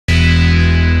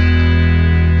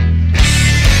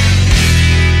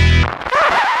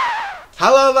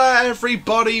Hello there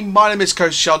everybody, my name is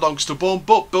Coach Sheldonster Born,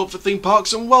 but built for theme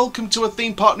parks, and welcome to a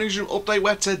Theme Park Newsroom update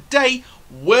where today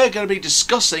we're going to be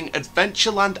discussing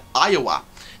Adventureland, Iowa.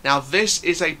 Now this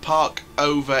is a park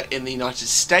over in the United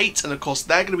States, and of course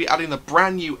they're going to be adding the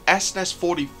brand new SNES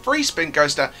 40 free spin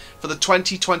coaster for the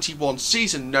 2021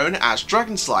 season known as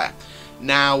Dragon Slayer.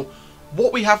 Now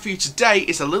what we have for you today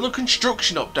is a little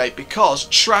construction update because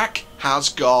track has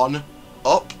gone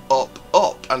up,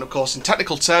 and of course in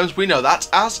technical terms we know that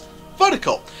as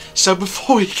vertical. So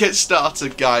before we get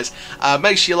started guys,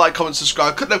 make sure you like, comment,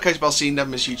 subscribe, click the notification bell so you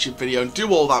never miss a YouTube video, and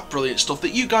do all that brilliant stuff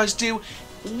that you guys do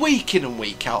week in and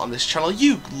week out on this channel.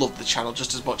 You love the channel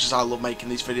just as much as I love making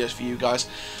these videos for you guys.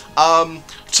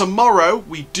 Tomorrow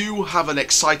we do have an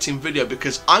exciting video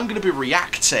because I'm going to be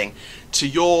reacting to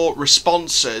your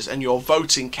responses and your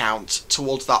voting count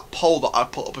towards that poll that I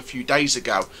put up a few days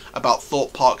ago about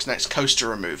Thorpe Park's next coaster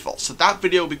removal. So that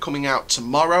video will be coming out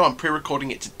tomorrow. I'm pre-recording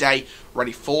it today,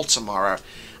 ready for tomorrow.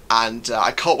 And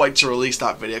I can't wait to release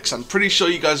that video because I'm pretty sure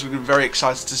you guys will be very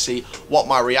excited to see what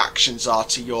my reactions are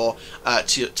to your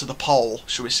to the poll,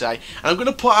 shall we say. And I'm going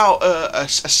to put out a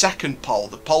second poll,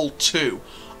 the poll 2,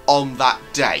 on that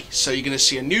day. So you're going to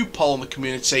see a new poll in the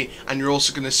community, and you're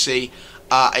also going to see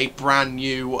a brand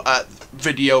new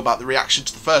video about the reaction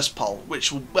to the first poll,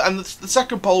 and the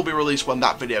second poll will be released when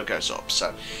that video goes up.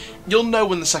 So you'll know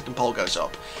when the second poll goes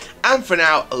up. And for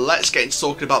now, let's get into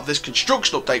talking about this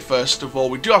construction update first of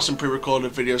all. We do have some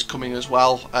pre-recorded videos coming as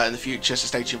well in the future, so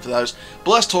stay tuned for those.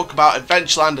 But let's talk about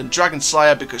Adventureland and Dragon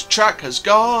Slayer because track has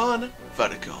gone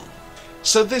vertical.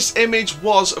 So this image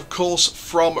was, of course,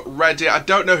 from Reddit. I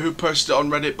don't know who posted it on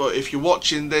Reddit, but if you're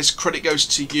watching this, credit goes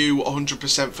to you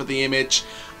 100% for the image.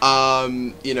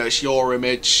 You know, it's your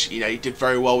image. You know, you did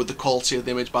very well with the quality of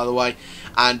the image, by the way.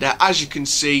 And as you can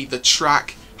see, the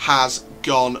track has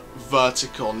gone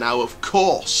vertical. Now, of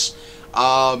course,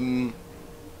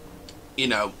 you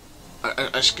know,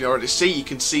 as you can already see, you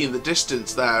can see in the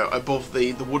distance there above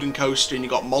the wooden coaster, and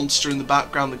you've got Monster in the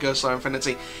background, the Ghost Slayer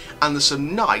Infinity, and there's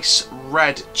some nice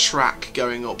red track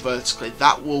going up vertically.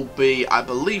 That will be, I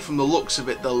believe from the looks of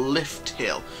it, the lift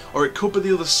hill, or it could be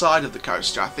the other side of the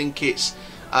coaster. I think it's,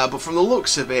 but from the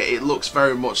looks of it, it looks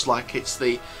very much like it's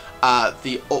the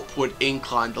upward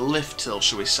incline, the lift hill,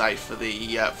 shall we say, for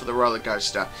the roller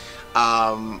coaster.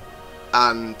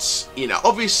 And you know,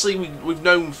 obviously we've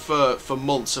known for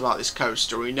months about this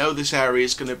coaster. We know this area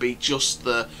is going to be just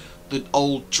the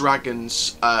old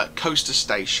Dragon's coaster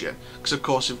station, because of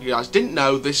course, if you guys didn't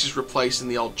know, this is replacing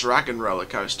the old Dragon roller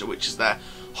coaster, which is their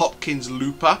Hopkins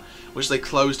Looper, which they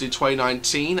closed in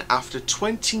 2019 after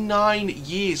 29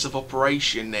 years of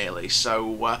operation nearly.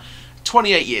 So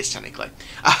 28 years technically.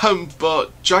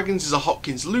 But Dragons is a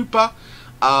Hopkins Looper,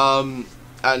 and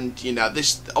you know,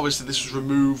 this obviously this was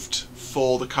removed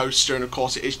for the coaster, and of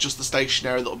course it is just the station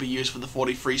area that will be used for the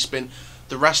 40 free spin.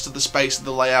 The rest of the space of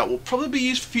the layout will probably be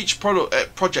used for future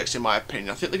projects, in my opinion.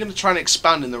 I think they're going to try and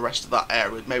expand in the rest of that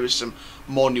area with maybe some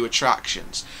more new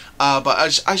attractions. But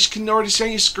as you can already see on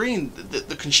your screen,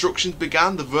 the construction's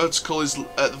began. The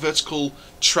vertical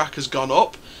track has gone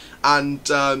up, and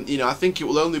you know, I think it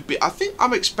will only be.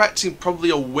 I'm expecting probably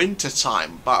a winter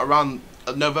time, but around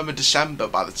November, December,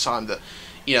 by the time that,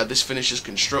 you know, this finishes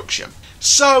construction.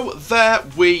 So there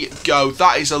we go.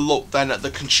 That is a look then at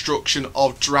the construction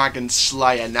of Dragon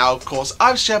Slayer. Now, of course,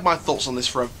 I've shared my thoughts on this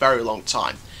for a very long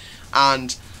time,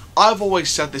 and I've always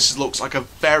said this looks like a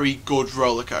very good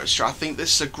roller coaster. I think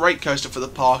this is a great coaster for the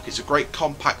park. It's a great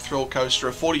compact thrill coaster.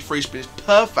 A 40 free spin is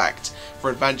perfect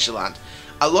for Adventureland.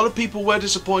 A lot of people were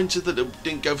disappointed that it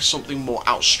didn't go for something more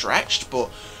outstretched,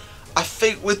 but I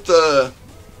think with the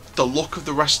look of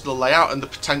the rest of the layout and the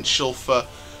potential for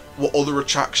what other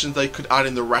attractions they could add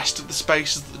in the rest of the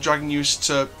spaces that the Dragon used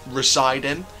to reside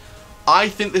in, I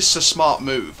think this is a smart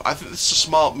move. I think this is a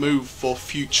smart move for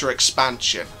future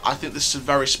expansion. I think this is a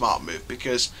very smart move,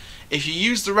 because if you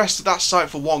use the rest of that site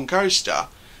for one coaster,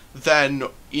 then,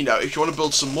 you know, if you want to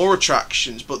build some more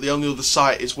attractions but the only other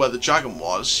site is where the Dragon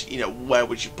was, you know, where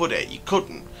would you put it? You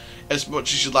couldn't. As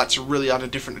much as you'd like to really add a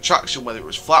different attraction, whether it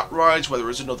was flat rides, whether it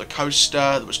was another coaster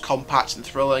that was compact and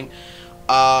thrilling,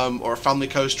 or a family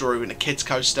coaster, or even a kids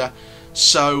coaster.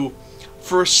 So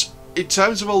for us, in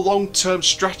terms of a long-term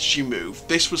strategy move,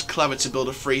 this was clever to build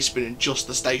a free spin in just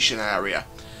the station area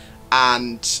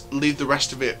and leave the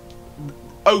rest of it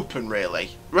open, really.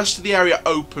 The rest of the area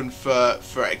open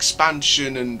for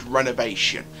expansion and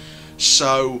renovation.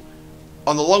 So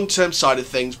on the long-term side of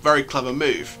things, very clever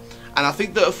move. And I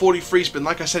think that a 40 free spin,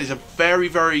 like I said, is a very,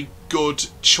 very good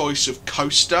choice of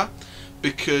coaster,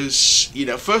 because, you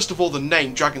know, first of all, the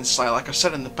name Dragon Slayer, like I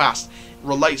said in the past,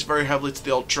 relates very heavily to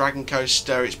the old Dragon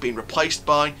Coaster it's been replaced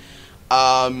by.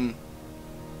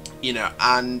 You know,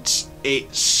 and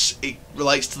it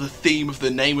relates to the theme of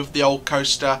the name of the old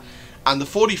coaster. And the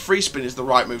 40 free spin is the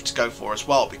right move to go for as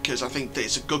well, because I think that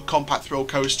it's a good compact thrill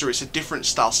coaster. It's a different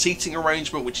style seating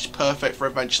arrangement, which is perfect for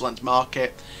Adventureland's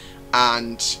market.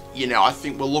 And, you know, I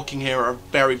think we're looking here at a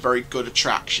very, very good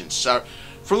attraction. So,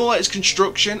 from the latest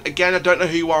construction, again, I don't know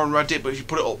who you are on Reddit, but if you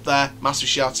put it up there, massive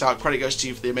shout out, credit goes to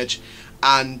you for the image.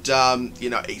 And,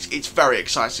 you know, it's very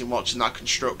exciting watching that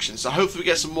construction. So hopefully we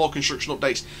get some more construction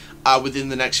updates within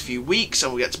the next few weeks,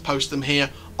 and we'll get to post them here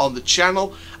on the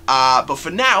channel. But for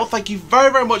now, thank you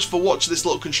very, very much for watching this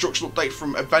little construction update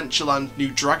from Adventureland new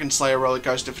Dragon Slayer roller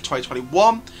coaster for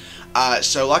 2021.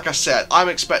 So like I said, I'm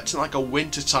expecting like a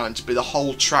winter time to be the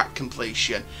whole track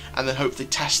completion, and then hopefully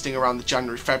testing around the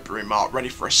January-February mark, ready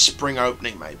for a spring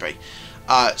opening maybe.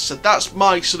 So that's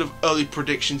my sort of early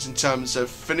predictions in terms of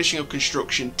finishing up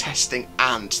construction, testing,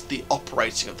 and the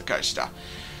operating of the coaster.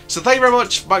 So thank you very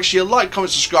much. Make sure you like,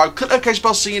 comment, subscribe, click the notification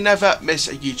bell so you never miss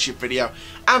a YouTube video.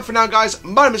 And for now, guys,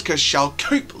 my name is Coaster Shell.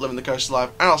 Keep living the coaster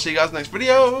life, and I'll see you guys in the next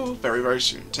video very, very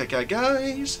soon. Take care,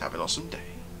 guys. Have an awesome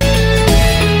day.